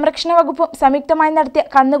മൃഗസംരക്ഷണ വകുപ്പും സംയുക്തമായി നടത്തിയ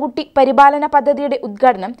കന്നുകുട്ടി പരിപാലന പദ്ധതിയുടെ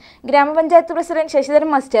ഉദ്ഘാടനം ഗ്രാമപഞ്ചായത്ത് പ്രസിഡന്റ് ശശിധരൻ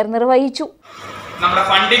മാസ്റ്റർ നിർവഹിച്ചു. നമ്മുടെ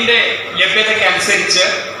ഫണ്ടിന്റെ ലഭ്യതയ്ക്ക് അനുസരിച്ച്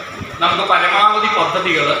നമുക്ക് പരമാവധി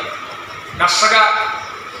പദ്ധതികൾ കർഷക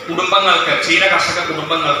കുടുംബങ്ങൾക്ക്, ക്ഷീര കർഷക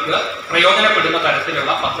കുടുംബങ്ങൾക്ക് പ്രയോജനപ്പെടുന്ന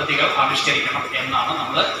തരത്തിലുള്ള പദ്ധതികൾ ആവിഷ്കരിക്കണം എന്നാണ്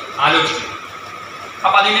നമ്മൾ ആലോചിക്കുന്നത്.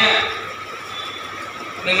 അപ്പം അതിന്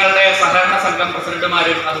നിങ്ങളുടെ സഹകരണ സംഘം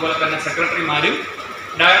പ്രസിഡന്റുമാരും അതുപോലെ തന്നെ സെക്രട്ടറിമാരും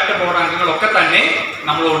ഡയറക്ടർ ബോർഡ് അംഗങ്ങളൊക്കെ തന്നെ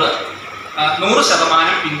നമ്മളോട്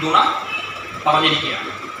 100% പിന്തുണ പറഞ്ഞിരിക്കുകയാണ്.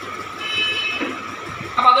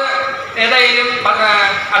 അപ്പം അത് ഏതായാലും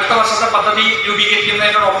അടുത്ത വർഷത്തെ പദ്ധതി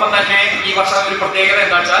രൂപീകരിക്കുന്നതിനോടൊപ്പം തന്നെ ഈ വർഷം ഒരു പ്രത്യേകത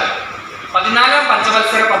എന്താ വെച്ചാൽ 14ാം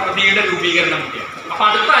പഞ്ചവത്സര പദ്ധതിയുടെ രൂപീകരണം കൂടിയാണ്. അപ്പം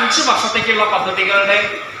അടുത്ത 5 വർഷത്തേക്കുള്ള പദ്ധതികളുടെ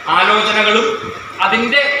ആലോചനകളും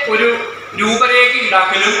അതിൻ്റെ ഒരു രൂപരേഖ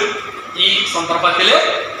ഉണ്ടാക്കലും ഈ സന്ദർഭത്തിൽ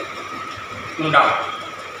ഉണ്ടാവും.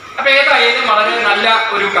 അപ്പം ഏതായാലും വളരെ നല്ല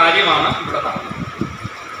ഒരു കാര്യമാണ് ഇവിടെ നടന്നത്.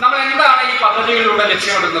 നമ്മൾ എന്താണ് ഈ പദ്ധതികളിലൂടെ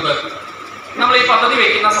ലക്ഷ്യമിടുന്നത്? നമ്മൾ ഈ പദ്ധതി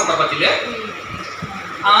വയ്ക്കുന്ന സന്ദർഭത്തിൽ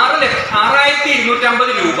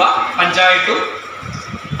 6,250 രൂപ പഞ്ചായത്തും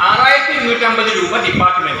 6,250 രൂപ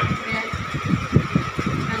ഡിപ്പാർട്ട്മെന്റും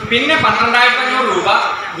പിന്നെ 12,500 രൂപ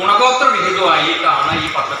ഗുണഭോക്തൃ വിഹിതമായിട്ടാണ് ഈ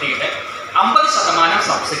പദ്ധതിയുടെ 50%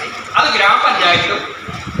 സബ്സിഡി. അത് ഗ്രാമപഞ്ചായത്തും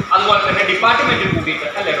അതുപോലെ തന്നെ ഡിപ്പാർട്ട്മെന്റും കൂടിയിട്ട്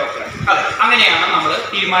അല്ലേ ഡോക്ടർ? അതെ, അങ്ങനെയാണ് നമ്മൾ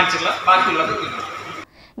തീരുമാനിച്ചിട്ടുള്ള ബാക്കിയുള്ളത്.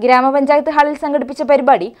 ഗ്രാമപഞ്ചായത്ത് ഹാളിൽ സംഘടിപ്പിച്ച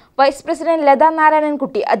പരിപാടി വൈസ് പ്രസിഡന്റ് ലതാ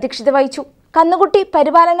നാരായണൻകുട്ടി അധ്യക്ഷത വഹിച്ചു. കന്നുകുട്ടി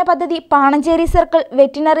പരിപാലന പദ്ധതി Panancheri circle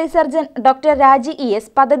veterinary surgeon doctor രാജി ES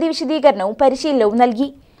പദ്ധതി വിശദീകരണവും പരിശീലനവും നൽകി.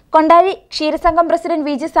 Kondazhy ക്ഷീരസംഘം president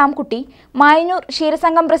VG Samkutty, Mayannur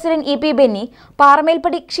ക്ഷീരസംഘം president EP Benny,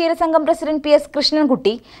 പാറമേൽപ്പടി ക്ഷീരസംഘം president PS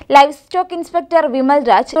Krishnankutty, life stock inspector Vimal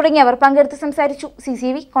Raj തുടങ്ങിയവർ പങ്കെടുത്ത് സംസാരിച്ചു.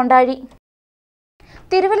 CCV കൊണ്ടാഴി.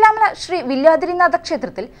 തിരുവല്ലാമല ശ്രീ വില്വാതിരിനാഥ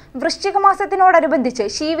ക്ഷേത്രത്തിൽ വൃശ്ചിക മാസത്തിനോടനുബന്ധിച്ച്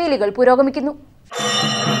ശീവേലികൾ പുരോഗമിക്കുന്നു.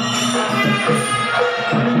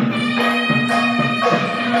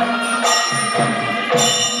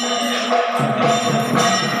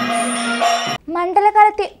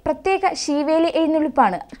 മണ്ഡലകാലത്തെ പ്രത്യേക ശീവേലി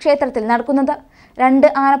എഴുന്നള്ളിപ്പാണ് ക്ഷേത്രത്തിൽ നടക്കുന്നത്. 2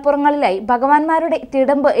 ആനപ്പുറങ്ങളിലായി ഭഗവാന്മാരുടെ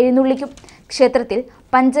തിടമ്പ് എഴുന്നള്ളിക്കും. ക്ഷേത്രത്തിൽ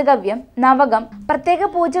പഞ്ചഗവ്യം, നവകം, പ്രത്യേക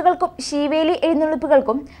പൂജകൾക്കും ശീവേലി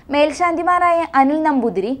എഴുന്നള്ളിപ്പുകൾക്കും മേൽശാന്തിമാരായ അനിൽ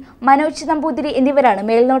നമ്പൂതിരി, മനോജ് നമ്പൂതിരി എന്നിവരാണ്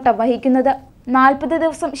മേൽനോട്ടം വഹിക്കുന്നത്. 40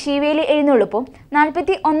 ദിവസം ശീവേലി എഴുന്നള്ളിപ്പും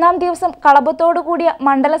 41ാം ദിവസം കളഭത്തോടുകൂടിയ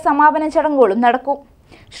മണ്ഡല സമാപന ചടങ്ങുകളും നടക്കും.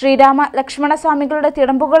 ശ്രീരാമ ലക്ഷ്മണ സ്വാമികളുടെ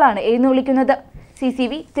തിടമ്പുകളാണ് എഴുന്നള്ളിക്കുന്നത്.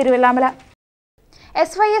 CCV തിരുവല്ലാമല.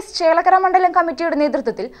 SYS ചേലക്കര മണ്ഡലം കമ്മിറ്റിയുടെ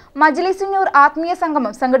നേതൃത്വത്തിൽ മജ്ലിസുന്നൂർ ആത്മീയ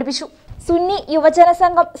സംഗമം സംഘടിപ്പിച്ചു. സുന്നി യുവജന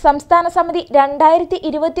സംഘം സംസ്ഥാന സമിതി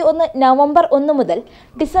 2021 നവംബർ 1 മുതൽ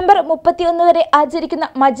ഡിസംബർ 31 വരെ ആചരിക്കുന്ന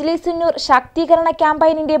മജ്ലിസുന്നൂർ ശാക്തീകരണ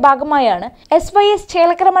ക്യാമ്പയിനിന്റെ ഭാഗമായാണ് SYS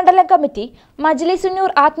ചേലക്കര മണ്ഡലം കമ്മിറ്റി മജ്ലിസുന്നൂർ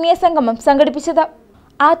ആത്മീയ സംഗമം സംഘടിപ്പിച്ചത്.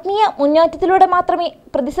 ആത്മീയ മുന്നേറ്റത്തിലൂടെ മാത്രമേ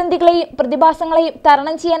പ്രതിസന്ധികളെയും പ്രതിഭാസങ്ങളെയും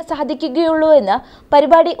തരണം ചെയ്യാൻ സാധിക്കുകയുള്ളൂ എന്ന്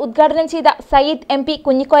പരിപാടി ഉദ്ഘാടനം ചെയ്ത സയ്യിദ് MP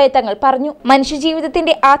കുഞ്ഞിക്കോയ തങ്ങൾ പറഞ്ഞു.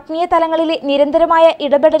 മനുഷ്യജീവിതത്തിന്റെ ആത്മീയ തലങ്ങളിലെ നിരന്തരമായ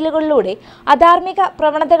ഇടപെടലുകളിലൂടെ അധാർമിക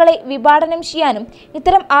പ്രവണതകളെ വിഭാടനം ചെയ്യാനും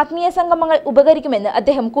ഇത്തരം ആത്മീയ സംഗമങ്ങൾ ഉപകരിക്കുമെന്ന്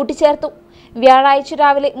അദ്ദേഹം കൂട്ടിച്ചേർത്തു. വ്യാഴാഴ്ച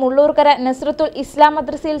രാവിലെ മുള്ളൂർക്കര നസ്രത്തുൽ ഇസ്ലാം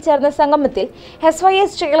മദ്രസയിൽ ചേർന്ന സംഗമത്തിൽ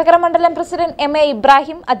SYS ചേലക്കര മണ്ഡലം പ്രസിഡന്റ് MA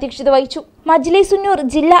ഇബ്രാഹിം അധ്യക്ഷത വഹിച്ചു. മജ്ലിസുന്നൂർ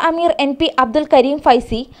ജില്ലാ അമീർ NP അബ്ദുൽ കരീം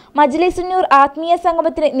ഫൈസി മജ്ലിസുന്നൂർ ആത്മീയ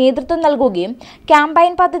സംഗമത്തിന് നേതൃത്വം നൽകുകയും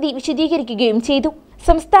ക്യാമ്പയിൻ പദ്ധതി വിശദീകരിക്കുകയും ചെയ്തു.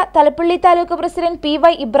 സംസ്ഥാന Thalappilly taluk president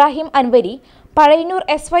PY Ibrahim Anwari, Pazhayannur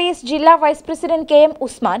SYS ജില്ലാ vice president KM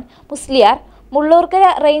Usman Musliyar, Mullurkara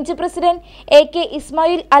range president AK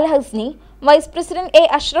Ismail Al Hasni, vice president A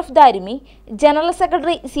Ashraf Darimi, general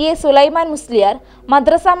secretary CA Sulaiman Musliyar,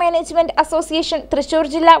 madrasa management association Thrissur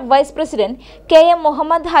ജില്ലാ vice president KM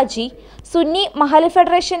Muhammad Haji, Sunni Mahal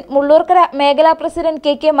federation Mullurkara മേഖലാ പ്രസിഡന്റ്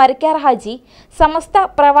KK മരക്കാർ ഹാജി, സമസ്ത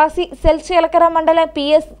പ്രവാസി സെൽ ചേലക്കര മണ്ഡലം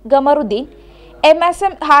PS ഗമറുദ്ദീൻ,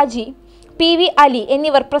 MSM Haji, PV Ali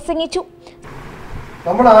എന്നിവർ പ്രസംഗിച്ചു.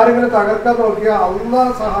 നമ്മൾ ആരെങ്കിലും തകർക്കാൻ നോക്കിയാൽ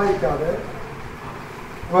അള്ളാഹ് സഹായിക്കാതെ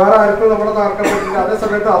വേറെ ആർക്കും നമ്മളെ തകർക്കാൻ പറ്റില്ല. അതേ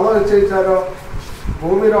സമയത്ത് അള്ളാഹ് നിശ്ചയിച്ചാലോ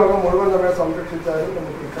ഭൂമി ലോകം മുഴുവൻ നമ്മെ സംരക്ഷിച്ചാലും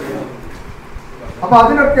നമുക്ക് കഴിയാം. അപ്പൊ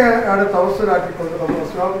അതിനൊക്കെ ആണ് തവസ്സുലാക്കിക്കൊണ്ട് നമ്മൾ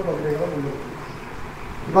ഇസ്ലാമിക് പദ്ധതികളെ മുൻനിർത്തി.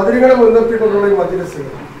 പദ്ധതികളെ മുൻനിർത്തിക്കൊണ്ടുള്ള ഈ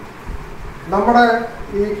മജ്ലിസുകൾ നമ്മുടെ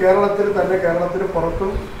ഈ കേരളത്തിൽ തന്നെ, കേരളത്തിന്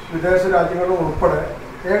പുറത്തും വിദേശ രാജ്യങ്ങളിലും ഉൾപ്പെടെ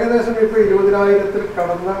ഏകദേശം ഇപ്പോൾ 20,000-ൽ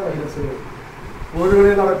കടന്ന മജ്ലിസുകൾ.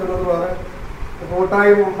 വീടുകളിൽ നടക്കുന്നത് വേറെ,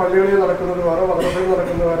 കൂട്ടായും പള്ളികളിൽ നടക്കുന്നത് വേറെ, മദ്രസയിൽ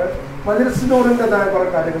നടക്കുന്നത് വേറെ, മജ്ലിസിനോടിൻ്റെതായ കുറേ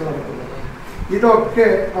കാര്യങ്ങൾ നടക്കുന്നത്. ഇതൊക്കെ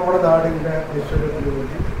നമ്മുടെ നാടിൻ്റെ ഐശ്വര്യത്തിന്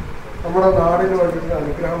വേണ്ടി നമ്മുടെ നാടിന് വേണ്ടിയിട്ട്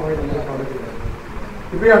അനുഗ്രഹമായി നമ്മൾ കാണുകയാണ്.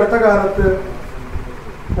 ഇപ്പം ഈ അടുത്ത കാലത്ത്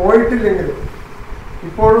പോയിട്ടില്ലെങ്കിൽ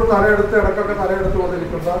ഇപ്പോഴും ഇടയ്ക്കൊക്കെ തലയെടുത്ത്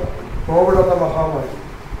കൊണ്ടിരിക്കുന്ന കോവിഡ് എന്ന മഹാമാരി,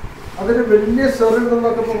 അതിന് വലിയ സെറിൽ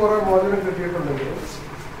നിന്നൊക്കെ ഇപ്പോൾ കുറേ മോചനം കിട്ടിയിട്ടുണ്ടെങ്കിൽ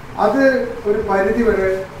അത് ഒരു പരിധി വരെ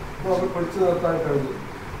നമുക്ക് പിടിച്ചു നിർത്താൻ കഴിഞ്ഞു.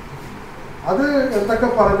 അത് എന്തൊക്കെ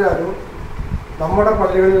പറഞ്ഞാലും നമ്മുടെ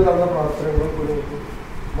പള്ളികളിൽ നടന്ന പ്രാർത്ഥനകളും കുരുക്കും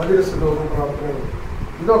മജ്‌ലിസുകളും പ്രാർത്ഥനകളും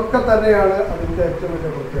ഇതൊക്കെ തന്നെയാണ് അതിൻ്റെ ഏറ്റവും വലിയ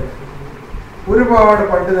പ്രത്യേകത. ഒരുപാട്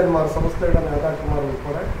പണ്ഡിതന്മാർ, സംസ്ഥയുടെ നേതാക്കന്മാർ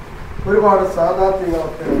ഉൾപ്പെടെ ഒരുപാട്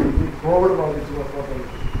സാധാർത്ഥ്യങ്ങളൊക്കെ ഈ കോവിഡ് ബാധിച്ച് വന്നപ്പോൾ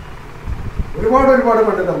ഒരുപാട്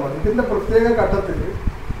പണ്ഡിതന്മാർ ഇതിൻ്റെ പ്രത്യേക ഘട്ടത്തിൽ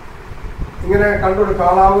ഇങ്ങനെ കണ്ടുകൊണ്ട്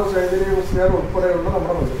കാളാവ് സൈതന്യ മുസ്ലിയാർ ഉൾപ്പെടെയുള്ള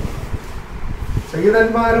നമ്മുടെ മന്ത്രി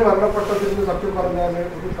സയ്യിദന്മാർ മരണപ്പെട്ടതിന് സത്യം പറഞ്ഞാൽ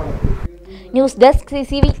ഒരു കണക്ക്. News desk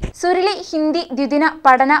CCV. സുരിലെ ഹിന്ദി ദ്വിദിന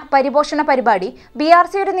പഠന പരിപോഷണ പരിപാടി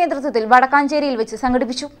BRCയുടെ നേതൃത്വത്തിൽ വടക്കാഞ്ചേരിയിൽ വെച്ച്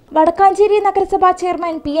സംഘടിപ്പിച്ചു. വടക്കാഞ്ചേരി നഗരസഭാ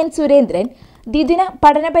ചെയർമാൻ PN സുരേന്ദ്രൻ ദ്വിദിന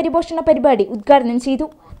പഠന പരിപോഷണ പരിപാടി ഉദ്ഘാടനം ചെയ്തു.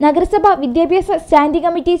 നഗരസഭ വിദ്യാഭ്യാസ standing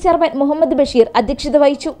committee chairman Muhammad Basheer അധ്യക്ഷത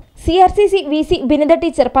വഹിച്ചു. CRCC VC ബിനിത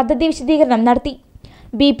ടീച്ചർ പദ്ധതി വിശദീകരണം നടത്തി.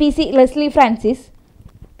 BPC Leslie Francis,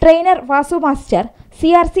 trainer Vasu master,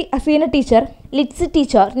 CRC Aseena teacher, ലിറ്റ്സ്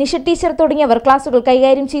teacher, Nisha teacher തുടങ്ങിയവർ ക്ലാസുകൾ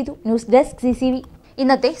കൈകാര്യം ചെയ്തു. News desk CCV.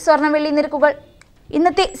 ഇന്നത്തെ സ്വർണ്ണവെള്ളി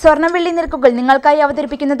നിരക്കുകൾ നിങ്ങൾക്കായി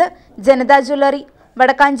അവതരിപ്പിക്കുന്നത് ജനതാ ജ്വല്ലറി,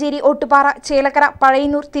 വടക്കാഞ്ചേരി, ഓട്ടുപാറ, ചേലക്കര,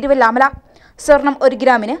 പഴയന്നൂർ, തിരുവല്ലാമല. സ്വർണം 1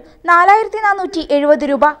 ഗ്രാമിന് 4470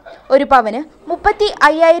 രൂപ, 1 പവന്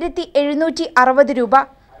 35,760 രൂപ,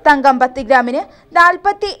 തങ്കം 10 ഗ്രാമിന്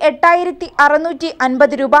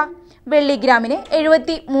 48,650 രൂപ, വെള്ളി ഗ്രാമിന്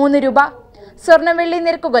 73 രൂപ. സ്വർണ്ണവെള്ളി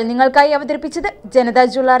നിരക്കുകൾ നിങ്ങൾക്കായി അവതരിപ്പിച്ചത് ജനതാ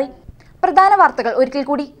ജ്വല്ലറി. പ്രധാന വാർത്തകൾ ഒരിക്കൽ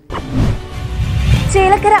കൂടി.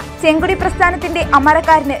 ചേലക്കര ചെങ്കൊടി പ്രസ്ഥാനത്തിന്റെ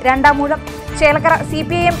അമരക്കാരന് 2ാം ഊഴം. ചേലക്കര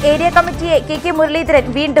CPIM ഏരിയ കമ്മിറ്റിയെ KK മുരളീധരൻ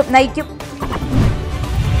വീണ്ടും നയിക്കും.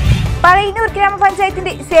 പഴയന്നൂർ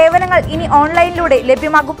ഗ്രാമപഞ്ചായത്തിന്റെ സേവനങ്ങൾ ഇനി ഓൺലൈനിലൂടെ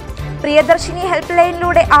ലഭ്യമാകും. പ്രിയദർശിനി ഹെൽപ്പ്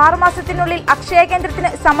ലൈനിലൂടെ 6 മാസത്തിനുള്ളിൽ അക്ഷയ കേന്ദ്രത്തിന്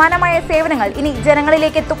സമാനമായ സേവനങ്ങൾ ഇനി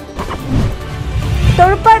ജനങ്ങളിലേക്കെത്തും.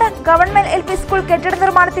 തൊഴുപ്പാട് ഗവൺമെന്റ് LP സ്കൂൾ കെട്ടിട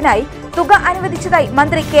നിർമ്മാണത്തിനായി തുക അനുവദിച്ചതായി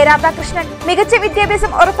മന്ത്രി K രാധാകൃഷ്ണൻ. മികച്ച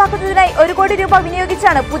വിദ്യാഭ്യാസം ഉറപ്പാക്കുന്നതിനായി 1 കോടി രൂപ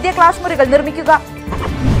വിനിയോഗിച്ചാണ് പുതിയ ക്ലാസ് മുറികൾ നിർമ്മിക്കുക.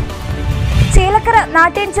 ചേലക്കര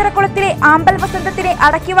നാട്യൻചിറ കുളത്തിലെ ആമ്പൽ വസന്തത്തിനെ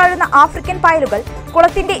അടക്കി വാഴുന്ന ആഫ്രിക്കൻ പായലുകൾ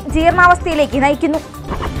കുളത്തിന്റെ ജീർണാവസ്ഥയിലേക്ക് നയിക്കുന്നു.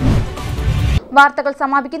 വാർത്തകൾ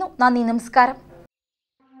സമാപിക്കുന്നു. നന്ദി, നമസ്കാരം.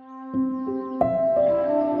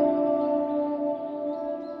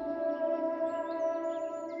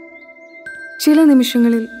 ചില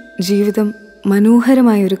നിമിഷങ്ങളിൽ ജീവിതം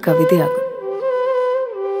മനോഹരമായൊരു കവിതയാകും.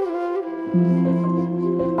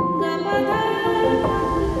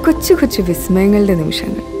 കൊച്ചു കൊച്ചു വിസ്മയങ്ങളുടെ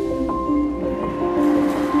നിമിഷങ്ങൾ,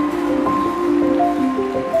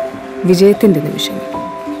 വിജയത്തിന്റെ നിമിഷങ്ങൾ,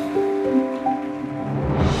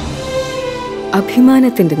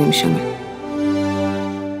 അഭിമാനത്തിന്റെ നിമിഷങ്ങൾ.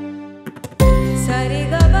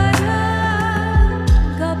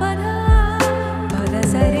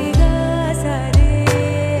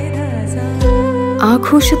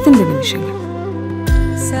 ആഘോഷത്തിന്റെ നിമിഷങ്ങൾ,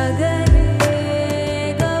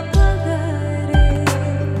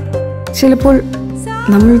 ചിലപ്പോൾ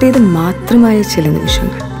നമ്മളുടേത് മാത്രമായ ചില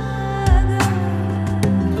നിമിഷങ്ങൾ.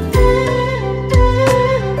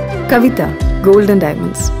 കവിത ഗോൾഡൻ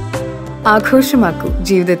ഡയമണ്ട്സ്. ആഘോഷമാക്കൂ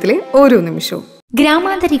ജീവിതത്തിലെ ഓരോ നിമിഷവും.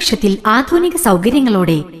 ഗ്രാമാന്തരീക്ഷത്തിൽ ആധുനിക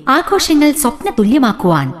സൗകര്യങ്ങളോടെ ആഘോഷങ്ങൾ സ്വപ്ന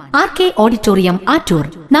തുല്യമാക്കുവാൻ RK ഓഡിറ്റോറിയം ആറ്റൂർ.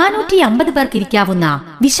 450 പേർക്ക് ഇരിക്കാവുന്ന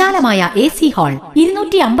വിശാലമായ AC ഹാൾ,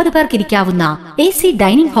 250 പേർക്ക് ഇരിക്കാവുന്ന AC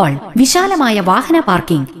ഡൈനിംഗ് ഹാൾ, വിശാലമായ വാഹന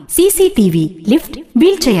parking, CCTV, lift,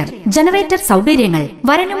 wheelchair, generator സൗകര്യങ്ങൾ,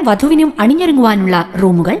 വരനും വധുവിനും അണിഞ്ഞൊരുങ്ങുവാനുള്ള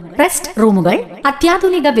റൂമുകൾ, റെസ്റ്റ് റൂമുകൾ,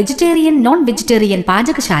 അത്യാധുനിക വെജിറ്റേറിയൻ നോൺ വെജിറ്റേറിയൻ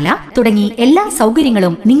പാചകശാല തുടങ്ങി എല്ലാ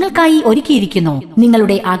സൗകര്യങ്ങളും നിങ്ങൾക്കായി ഒരുക്കിയിരിക്കുന്നു.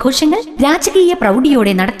 നിങ്ങളുടെ ആഘോഷങ്ങൾ രാജകീയ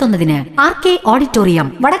പ്രൗഢിയോടെ നടത്തുന്നതിന് RK auditorium,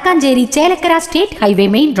 Vadakkanchery, Chelakkara state highway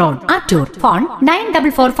main road, Attoor. Phone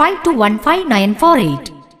 9445215948.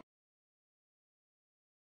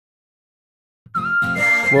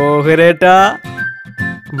 മോഹനേട്ടാ,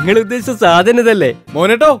 നിങ്ങൾ ഉദ്ദേശിച്ച സാധനം ഇതല്ലേ?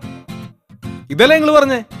 മോനേട്ടോ, ഇതല്ലേ നിങ്ങൾ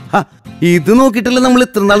പറഞ്ഞേ? ഇത് നോക്കിട്ടല്ലേ നമ്മൾ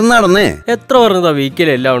ഇത്ര നാൾ നടന്നേ. എത്ര പറഞ്ഞതാ വീക്കിൽ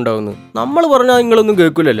എല്ലാം ഉണ്ടാവുന്നു? നമ്മൾ പറഞ്ഞാ നിങ്ങളൊന്നും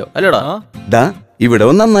കേൾക്കൂലല്ലോ, അല്ലടാ? ദാ ഇവിടെ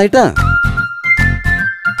നന്നായിട്ടാ.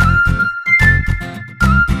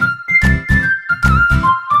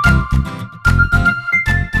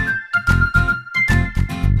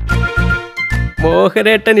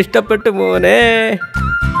 മോഹനേട്ടൻ ഇഷ്ടപ്പെട്ടു മോനെ.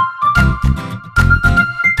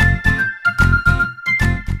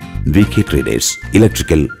 VK traders,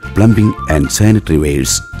 electrical, plumbing and sanitary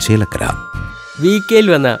wears, Chelakkara. VKയിൽ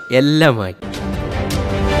വന്ന എല്ലാമായി